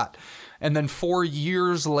shot. And then 4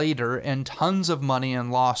 years later and tons of money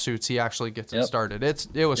and lawsuits, he actually gets it started.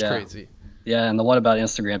 It was crazy. Yeah, and the one about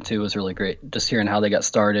Instagram too was really great. Just hearing how they got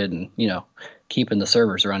started and, keeping the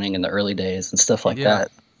servers running in the early days and stuff like that.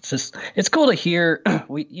 It's cool to hear.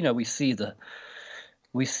 We see the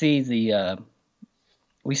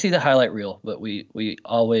highlight reel, but we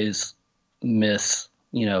always miss,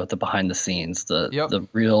 the behind the scenes, the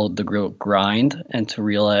real grind, and to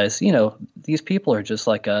realize, these people are just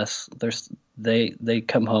like us. They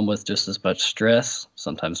come home with just as much stress,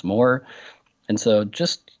 sometimes more. And so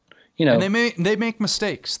just, and they make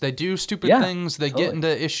mistakes. They do stupid things. They get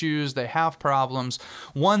into issues. They have problems.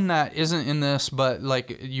 One that isn't in this, but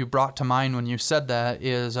like you brought to mind when you said that,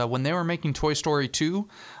 is when they were making Toy Story 2.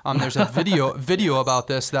 There's a video about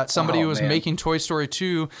this, that somebody was making Toy Story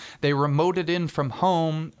 2. They remoted in from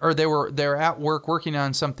home, or they're at work working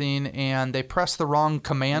on something, and they pressed the wrong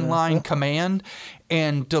command line command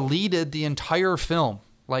and deleted the entire film.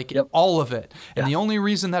 All of it. And the only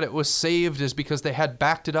reason that it was saved is because they had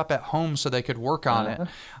backed it up at home so they could work on it.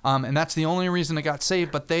 And that's the only reason it got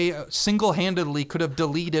saved. But they single-handedly could have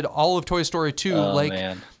deleted all of Toy Story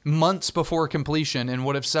 2 months before completion, and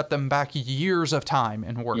would have set them back years of time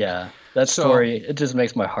and work. Yeah, that story, it just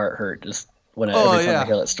makes my heart hurt just every time I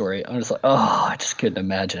hear that story. I'm just like, I just couldn't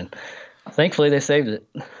imagine. Thankfully, they saved it.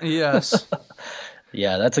 Yes.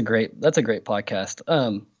 Yeah, that's a great podcast.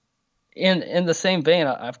 In the same vein,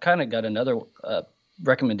 I've kind of got another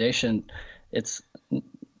recommendation. It's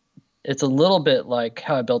a little bit like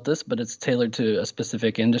How I Built This, but it's tailored to a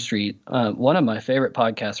specific industry. One of my favorite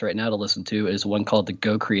podcasts right now to listen to is one called The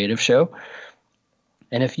Go Creative Show.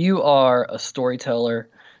 And if you are a storyteller,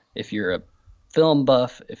 if you're a film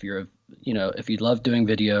buff, if you love doing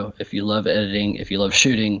video, if you love editing, if you love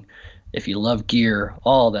shooting, if you love gear,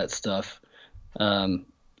 all that stuff, that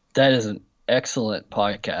is an excellent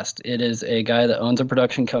podcast. It is a guy that owns a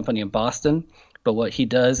production company in Boston, but what he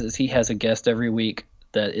does is he has a guest every week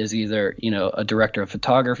that is either, a director of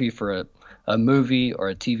photography for a movie or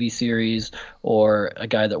a TV series, or a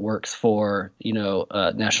guy that works for,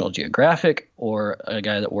 National Geographic, or a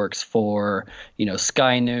guy that works for,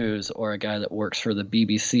 Sky News, or a guy that works for the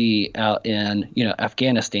BBC out in,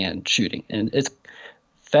 Afghanistan shooting. And it's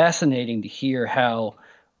fascinating to hear how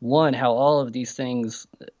all of these things,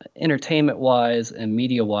 entertainment-wise and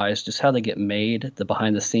media-wise, just how they get made, the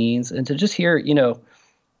behind the scenes, and to just hear,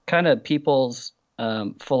 kind of people's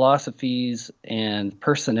philosophies and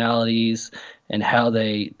personalities and how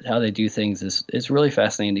they do things is really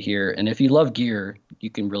fascinating to hear. And if you love gear, you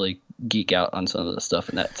can really geek out on some of the stuff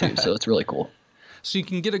in that too. So it's really cool. So you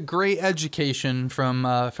can get a great education from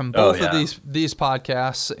both of these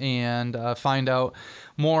podcasts and find out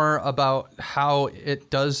more about how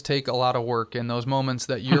it does take a lot of work, and those moments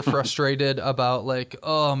that you're frustrated about, like,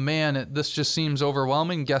 oh man, this just seems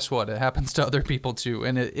overwhelming. Guess what? It happens to other people too,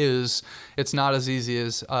 and it's not as easy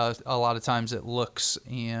as a lot of times it looks,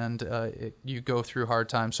 and you go through hard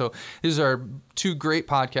times. So these are two great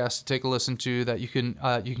podcasts to take a listen to that you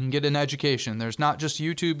can get an education. There's not just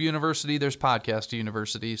YouTube University, there's Podcast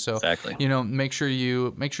University. So exactly. Make sure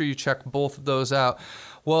you check both of those out.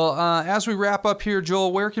 Well, as we wrap up here,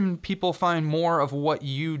 Joel, where can people find more of what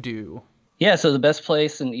you do? Yeah, so the best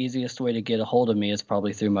place and easiest way to get a hold of me is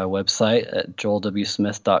probably through my website at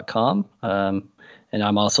joelwsmith.com. And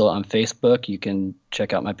I'm also on Facebook. You can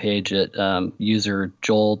check out my page at user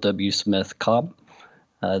Joel W. Smith Cobb.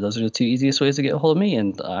 Those are the two easiest ways to get a hold of me.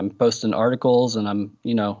 And I'm posting articles, and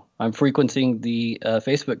I'm frequenting the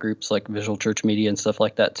Facebook groups like Visual Church Media and stuff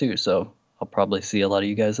like that too. So I'll probably see a lot of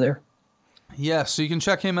you guys there. Yeah, so you can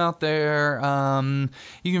check him out there.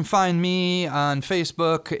 You can find me on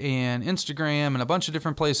Facebook and Instagram and a bunch of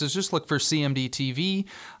different places. Just look for CMD TV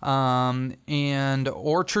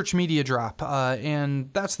or Church Media Drop. And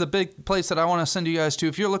that's the big place that I want to send you guys to.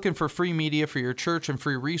 If you're looking for free media for your church and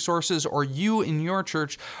free resources, or you in your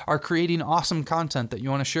church are creating awesome content that you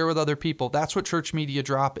want to share with other people, that's what Church Media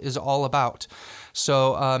Drop is all about.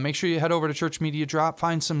 So make sure you head over to Church Media Drop,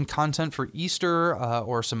 find some content for Easter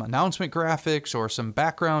or some announcement graphics or some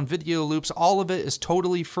background video loops. All of it is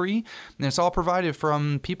totally free, and it's all provided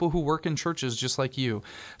from people who work in churches just like you.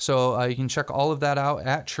 So you can check all of that out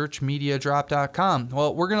at churchmediadrop.com.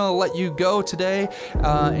 Well, we're going to let you go today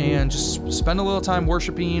and just spend a little time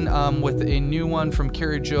worshiping with a new one from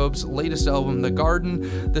Carrie Job's latest album, The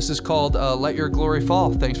Garden. This is called Let Your Glory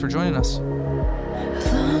Fall. Thanks for joining us.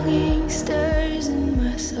 Longing stirs in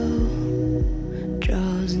my soul,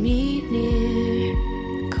 draws me near.